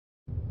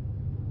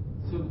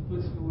So the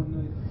first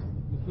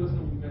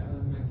time you met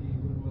Alan Mackie,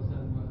 when was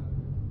that?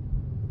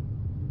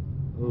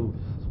 Oh,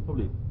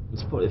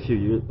 it's probably a few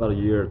years, about a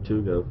year or two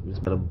ago. We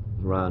just met him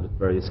around at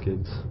various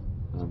gigs,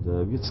 and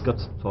we just got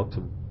to talk to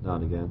him now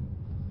and again.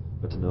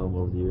 Got to know him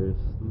over the years,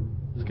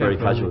 just very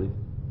casually.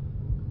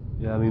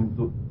 Yeah, I mean,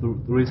 the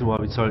reason why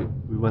we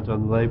went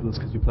on the label is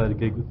because we played a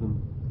gig with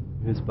him,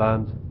 his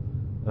band,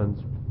 and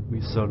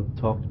we sort of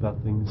talked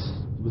about things.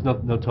 There was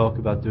no talk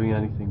about doing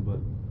anything, but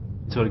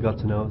he sort of got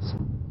to know us,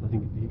 and I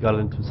think he got it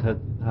into his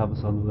head to have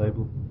us on the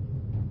label.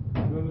 Do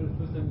you remember the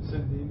first time you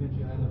sent the image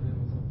you had of him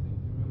or something? Do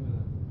you remember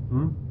that?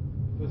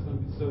 The first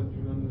time you saw it, do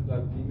you remember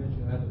like the image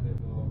you had of him,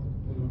 or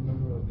what do you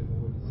remember of him,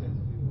 or what he sent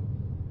to you?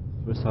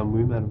 First time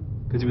we met him,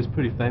 because he was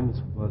pretty famous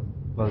by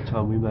the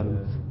time we met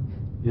him.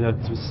 You know,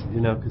 because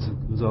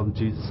it was all the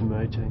Jesus and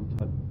Mary chain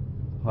type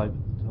hype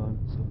at the time.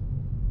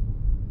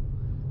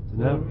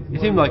 So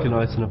he seemed like a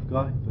nice enough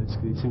guy.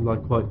 Basically, he seemed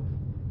like quite.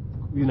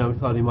 We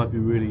thought he might be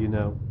really,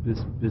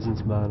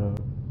 businessman, or,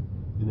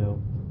 you know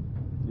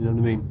what I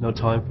mean. No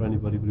time for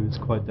anybody, but he was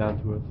quite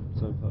down to earth.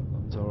 So I thought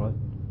that was all right.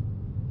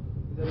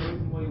 Is that the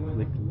reason why you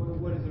went?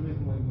 What is the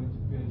reason why you went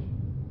to Creation?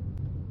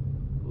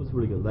 It was a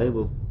really good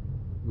label.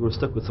 We were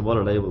stuck with some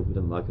other label. We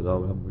didn't like it at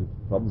all. We had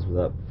problems with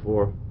that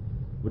before.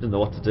 We didn't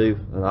know what to do,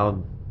 and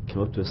Alan came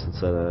up to us and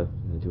said, "Do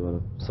you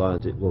want to sign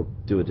it? We'll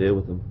do a deal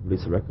with them,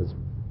 release the records."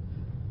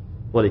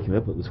 What he came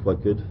up with was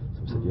quite good,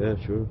 so we said, "Yeah,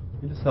 sure."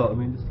 He just told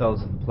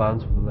us the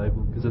plans for the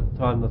label, because at the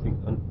time there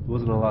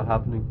wasn't a lot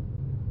happening,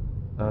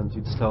 and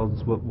he just told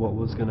us what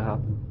was going to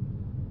happen,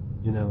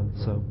 And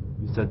so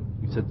he said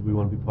that we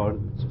want to be part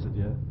of it. So we said,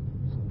 "Yeah."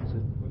 So that's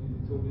it. What did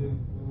he tell you?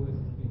 What was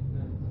his big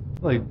plans?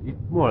 Well, he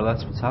more or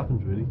less what's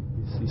happened really.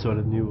 He sort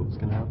of knew what was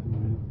going to happen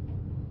really.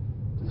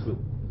 Just with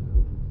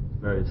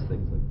various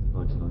things like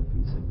the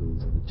 99p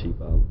singles and the cheap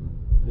album.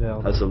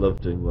 Yeah. House of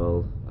Love doing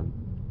well, and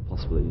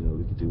possibly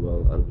we could do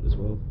well out of it as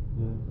well.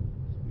 Yeah.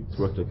 It's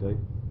worked okay.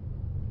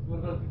 What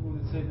about people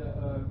that say that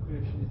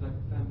Creation is like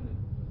a family?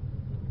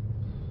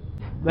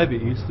 Maybe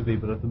it used to be,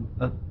 but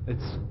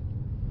it's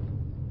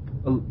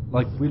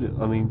like we're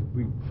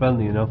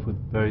friendly enough with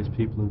various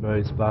people and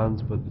various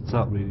bands, but it's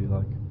not really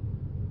like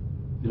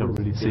you don't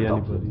really see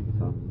anybody.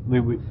 I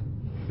mean, we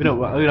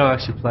don't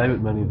actually play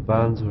with many of the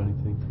bands or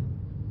anything.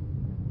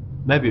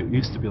 Maybe it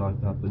used to be like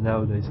that, but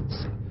nowadays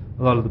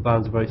a lot of the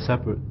bands are very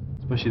separate,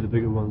 especially the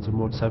bigger ones are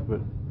more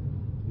separate,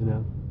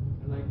 And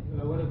like,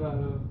 what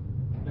about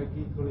like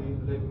equally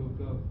the label of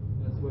God?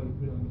 That's what he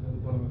put on the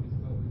bottom of his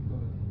cover.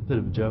 Bit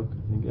of a joke, I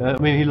think. I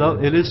mean,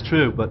 it is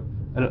true, but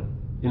it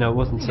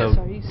wasn't so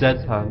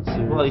deadpan.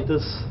 Well, he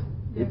does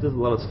a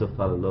lot of stuff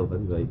out of love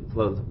anyway. It's a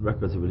lot of the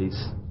records he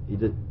released.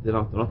 They're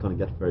not going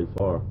to get very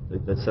far.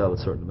 They sell a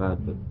certain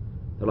amount, but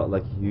they're not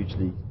like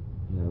hugely,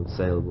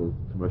 saleable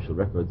commercial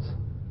records.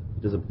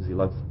 He does it because he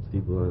likes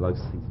people and he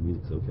likes to think the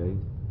music's okay.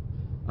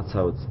 That's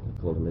how it's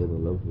called a label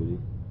of love, really.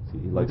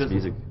 He likes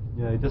music.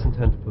 Yeah, he doesn't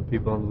tend to put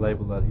people on the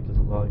label that he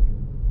doesn't like. Are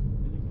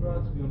you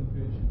proud to be on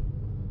Creation?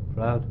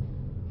 Proud?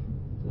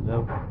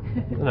 No,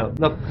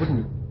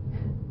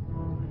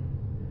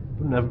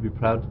 wouldn't ever be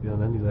proud to be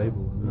on any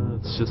label. I mean,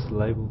 it's just a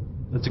label.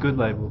 It's a good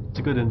label. It's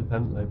a good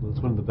independent label.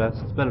 It's one of the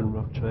best. It's better than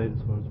Rough Trade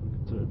as far as we're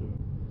concerned.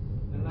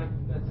 And like,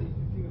 let's say if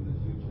you think of the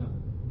future,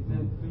 is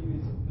that for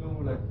you it's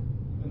no like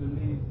you're going to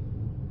leave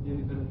the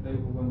independent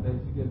label one day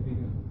if you get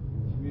bigger,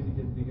 if your music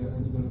gets bigger, and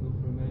you're going to go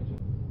for a major?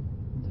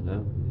 I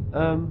don't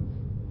know.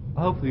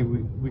 Hopefully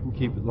we can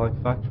keep it like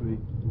Factory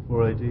and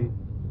 4AD.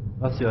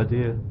 That's the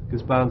idea,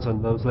 because bands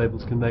on those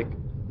labels can make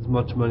as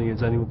much money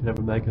as anyone can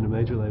ever make on a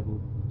major label,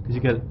 because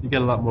you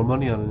get a lot more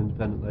money on an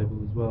independent label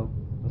as well.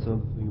 That's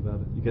another thing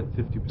about it. You get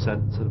 50%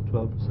 instead of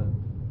 12%.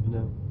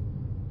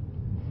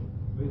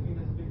 But you think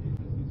there's a big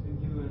difference between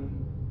you and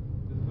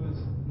the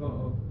first lot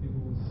of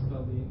people who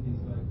start the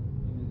indies like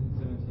in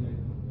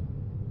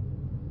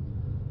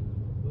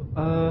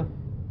 78?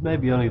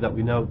 Maybe only that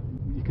we know.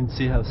 You can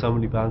see how so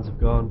many bands have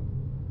gone.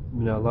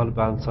 A lot of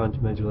bands signed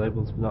to major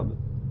labels, but not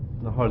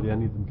hardly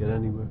any of them get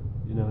anywhere.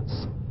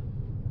 It's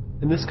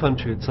in this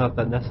country, it's not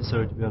that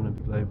necessary to be on a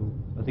big label.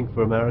 I think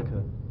for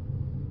America,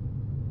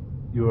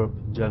 Europe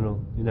in general,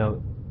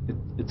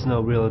 it's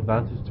no real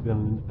advantage to be on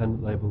an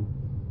independent label,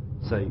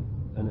 say,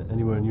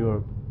 anywhere in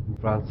Europe, in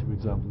France, for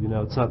example.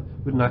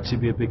 Wouldn't actually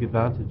be a big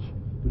advantage.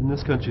 But in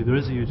this country, there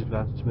is a huge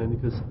advantage, mainly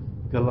because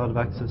you've got a lot of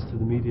access to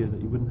the media that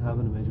you wouldn't have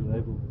on a major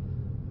label.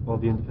 All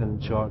the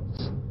independent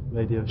charts,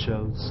 radio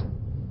shows,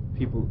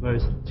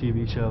 various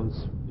TV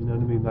shows,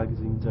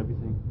 magazines,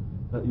 everything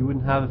that you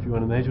wouldn't have if you were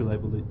on a major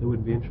label. They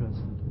wouldn't be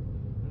interested.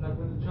 And like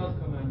when the charts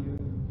come out, you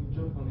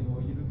jump on it or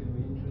you look at it,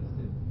 you're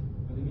interested.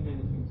 But they mean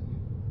anything to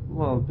you?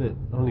 Well, a bit.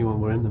 Only when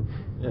we're in them.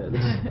 Yeah,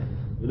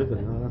 we look at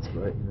it. Oh, that's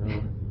great.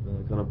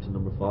 We've gone up to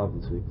number 5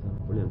 this week.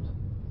 Brilliant.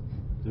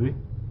 Do we?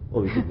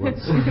 Well, we did once.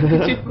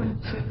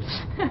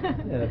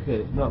 Yeah, a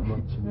bit. Not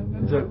much.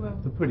 They're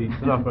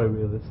not very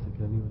realistic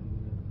anyway.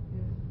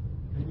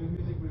 And your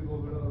music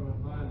revolves around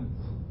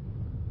violence.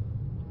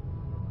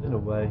 In a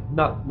way,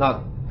 not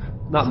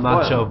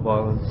macho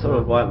violence. Sort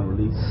of violent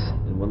release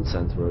in one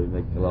sense, where we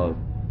make a lot of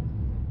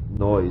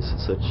noise, and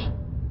such.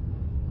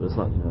 but it's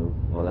not, you know,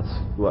 oh, let's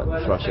go out Well, and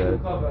let's thrash take the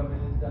out. cover. I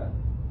mean, is that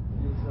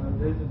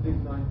there's a big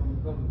line from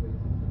the cover,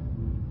 basically.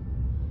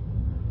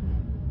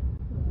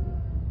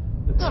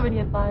 It's not really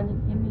a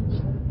violent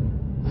image.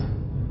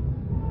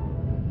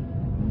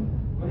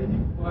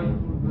 Why you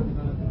call Bloody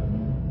Valentine?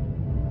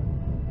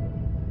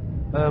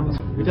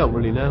 We don't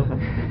really know.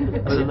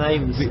 That's the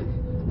name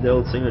the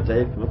old singer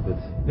Dave came up with.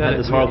 He Yeah, had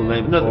this horrible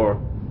name another- before,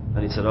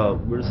 and he said, "Oh,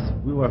 we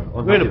were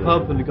We're in a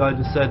pub and the guy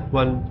just said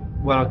when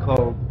I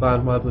called the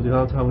band My Bloody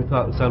Valentine we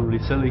thought it sounded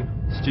really silly,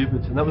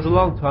 stupid, and that was a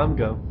long time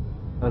ago,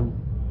 and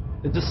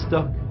it just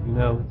stuck, you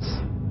know.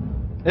 It's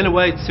in a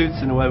way it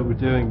suits in a way what we're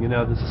doing, you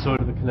know. There's a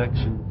sort of a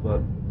connection,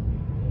 but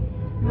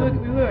We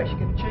were actually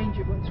going to change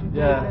it once we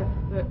Yeah. left,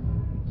 but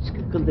just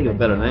Couldn't think of a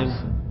better name.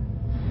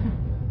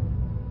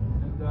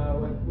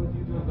 And what do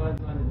you do on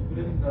Valentine's Day?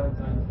 Do you believe in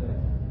Valentine's Day?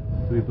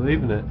 do we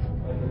believe in it? Do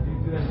you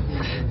do anything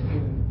to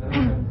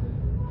Valentine's Day?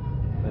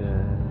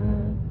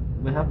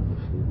 We haven't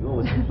actually. We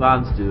always have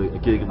plans to do a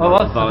gig on Oh,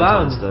 what's the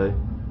Valentine's band? Day.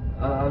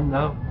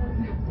 No.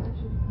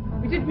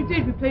 we did.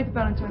 We played the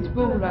Valentine's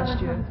Ball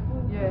last year.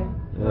 Yeah.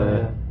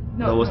 Yeah.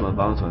 That wasn't on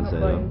Valentine's Day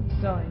not though. by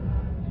design.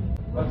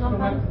 But to come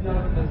back to the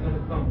album that's going to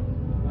come, do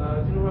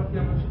you know roughly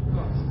how much it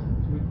costs to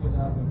record the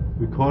album?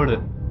 Record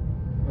it.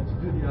 But to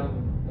do the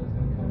album that's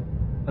going to come?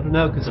 I don't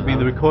know, because I mean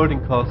the recording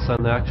costs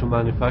and the actual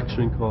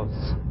manufacturing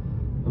costs.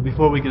 And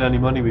before we get any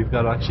money, we've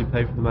got to actually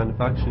pay for the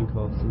manufacturing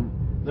costs, and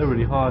they're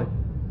really high.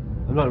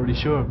 I'm not really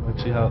sure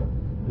actually how.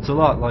 It's a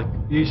lot. Like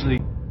usually,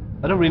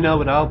 I don't really know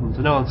with albums.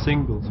 I know on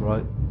singles,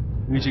 right?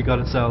 You usually got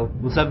to sell.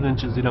 Well, 7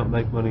 inches you don't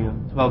make money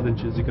on. 12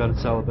 inches you got to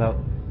sell about.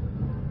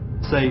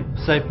 Say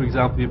for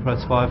example you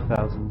press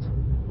 5,000.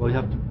 Well, you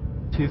have to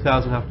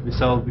 2,000 have to be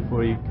sold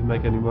before you can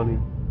make any money.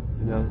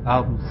 You know,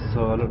 albums.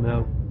 So I don't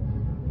know.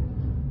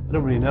 I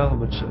don't really know how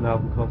much an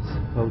album costs,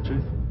 to tell the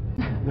truth.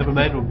 Never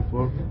made one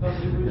before.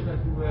 Don't you wish that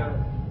you were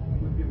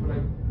with people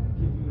like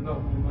give you a lot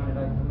more money,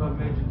 like a lot of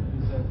majors to do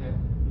say, okay,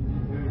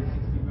 here is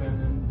 60 grand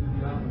and do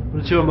the album? But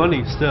it's your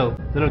money still.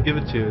 They don't give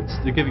it to you.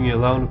 They're giving you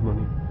a loan of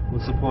money.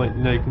 What's the point?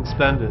 You know, you can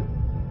spend it.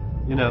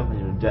 You know. And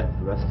you're in debt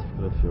for the rest of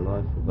your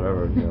life, or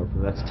whatever. You know, for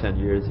the next 10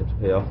 years, you have to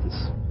pay off this.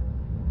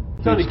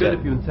 It's only huge good debt.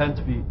 if you intend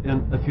to be.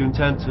 If you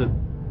intend to,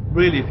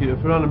 really, if you're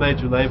on a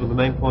major label, the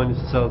main point is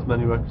to sell as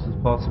many records as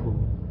possible.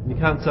 And you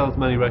can't sell as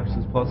many records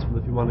as possible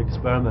if you want to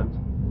experiment.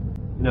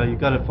 You know, you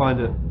got to find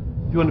it.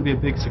 If you want to be a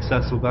big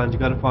successful band, you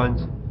got to find.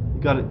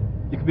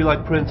 You could be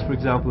like Prince, for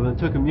example, and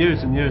it took him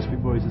years and years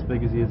before he's as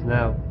big as he is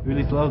now. He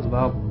released loads of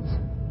albums.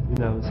 You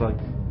know, it's like,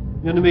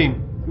 you know what I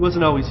mean? He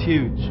wasn't always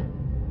huge,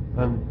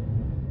 and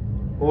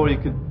or you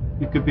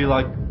could be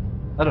like,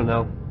 I don't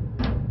know,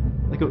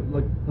 like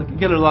you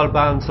get a lot of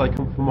bands like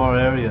come from our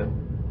area,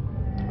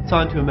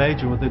 signed to a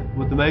major. What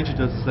the major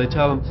does is they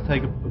tell them to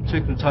take a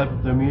particular type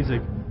of their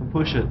music and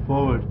push it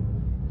forward,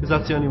 because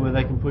that's the only way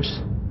they can push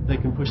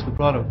the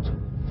product.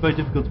 It's very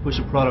difficult to push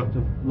a product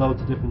of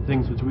loads of different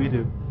things, which we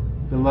do.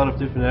 There are a lot of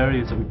different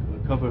areas that we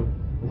cover.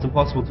 It's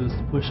impossible to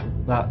just push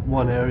that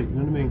one area. You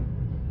know what I mean?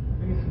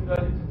 I think it's a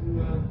good idea to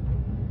do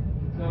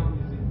sound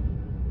music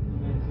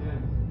in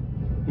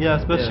 1980s.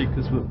 Yeah, especially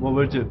because what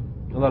we're doing,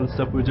 a lot of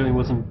stuff we're doing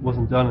wasn't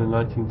done in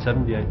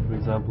 1978, for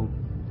example.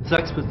 The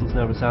Sex Pistols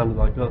never sounded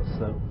like us,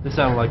 so they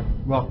sound like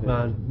rock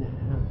band. Yeah.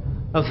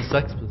 That was the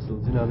Sex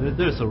Pistols, you know. They're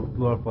just a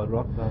glorified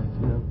rock band,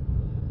 you know.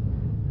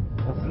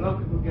 A lot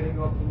of people getting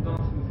off from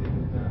dance music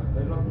now.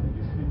 A lot of people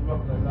used to be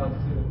rock like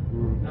last year.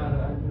 Now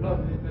a lot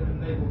of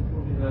independent labels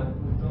probably dance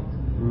music now.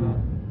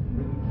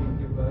 Really think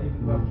about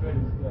even rock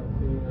trends that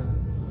they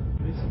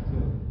listen to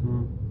it.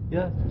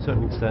 Yeah, to a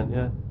certain extent,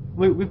 yeah.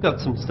 We've got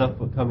some stuff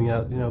coming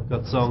out, you know. We've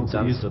got songs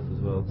that Dance use stuff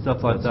as well.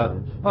 stuff like that.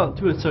 Dance Oh,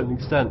 to a certain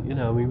extent, you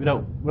know. I mean, we're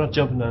not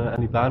jumping on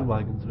any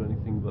bandwagons or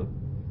anything, but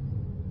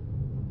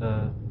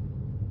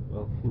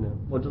well, you know.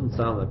 Well, it doesn't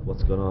sound like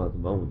what's going on at the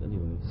moment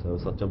anyway, so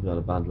it's not jumping on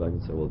a bandwagon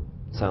and say, well,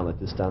 sound like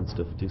this dance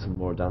stuff, do some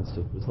more dance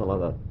stuff. It's not like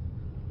that.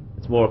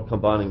 It's more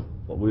combining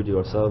what we do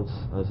ourselves,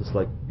 and it's just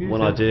like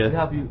one idea.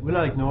 We're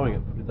not ignoring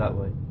it, put it that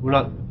way. We're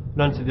not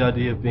into the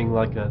idea of being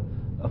like a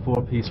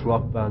 4-piece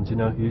rock band, you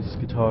know, who uses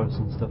guitars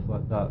and stuff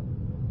like that.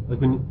 Like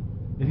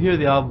if you hear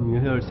the album,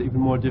 you hear it's even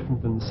more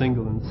different than the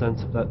single in the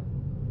sense of that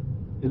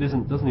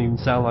doesn't even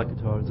sound like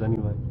guitars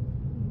anyway.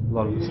 A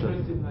lot of the stuff.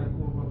 Interested in like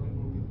more rock and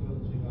roll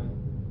mythology, like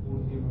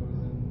all heroes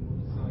and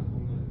motorcycle and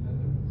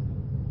leather and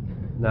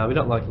stuff. No, we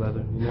don't like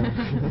leather, you know.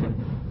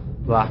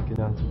 Black, you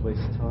know, it's a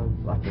waste of time.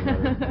 Black and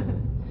white.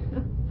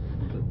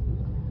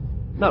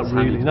 Not It's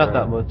really, handy to not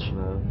wear. that much.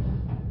 No.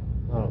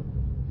 Oh.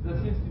 That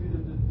seems to be the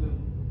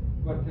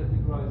what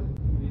categorized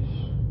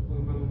English for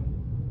the moment.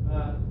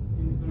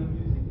 Independent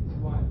music, it's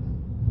white,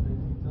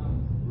 it's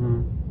dance.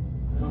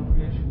 And on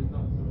creation, it's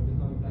not black and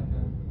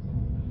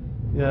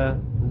something. Yeah,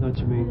 I know what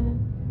you mean.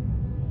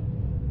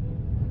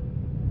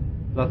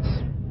 That's,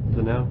 I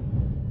don't know. I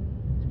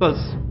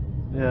suppose,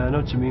 yeah, I know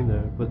what you mean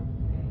there, but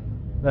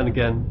then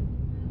again,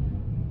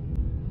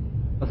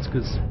 that's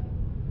because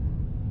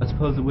I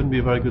suppose it wouldn't be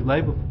a very good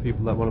label for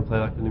people that want to play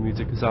that kind of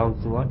music because Alan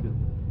doesn't like it.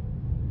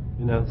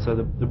 You know, so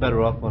they're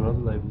better off on other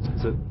labels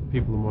because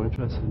people are more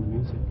interested in the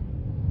music.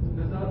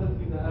 There's the other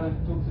thing that Alex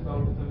talks about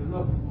with a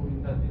lot of people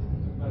in that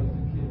distance about is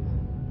the kids.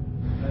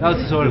 That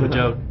was sort of a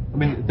joke. I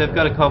mean, they've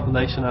got a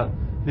compilation out,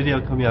 video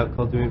coming out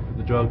called "Doing It for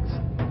the Drugs,"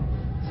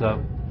 so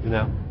you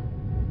know.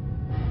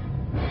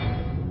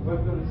 What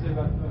have you got to say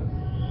about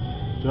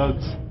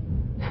drugs?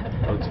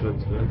 Drugs.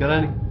 Drugs. Got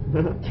any?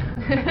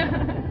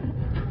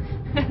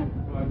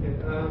 Okay,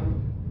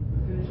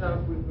 finish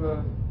out with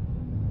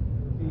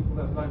people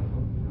that like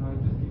them. And I'll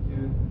just give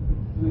you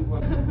three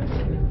one.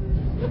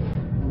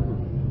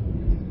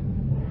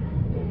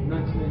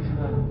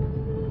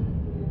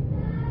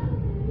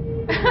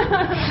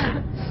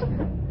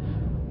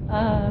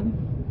 1989.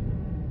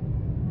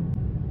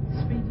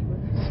 Speedy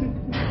words.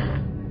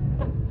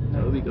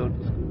 How are we going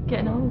to school?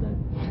 Getting older.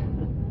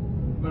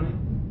 Money,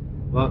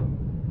 What?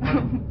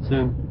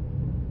 Soon.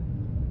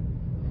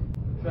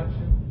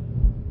 attraction,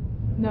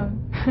 No.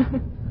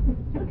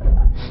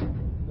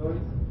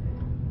 noise,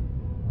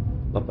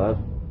 Not bad.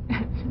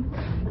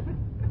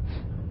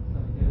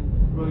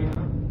 growing up,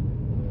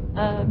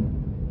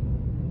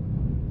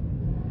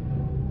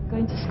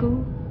 Going to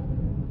school.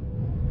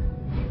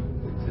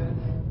 success,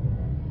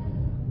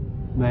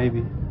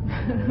 Maybe.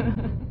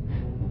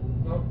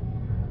 love,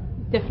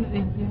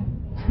 Definitely, yeah.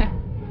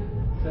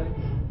 sex.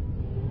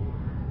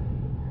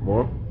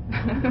 More?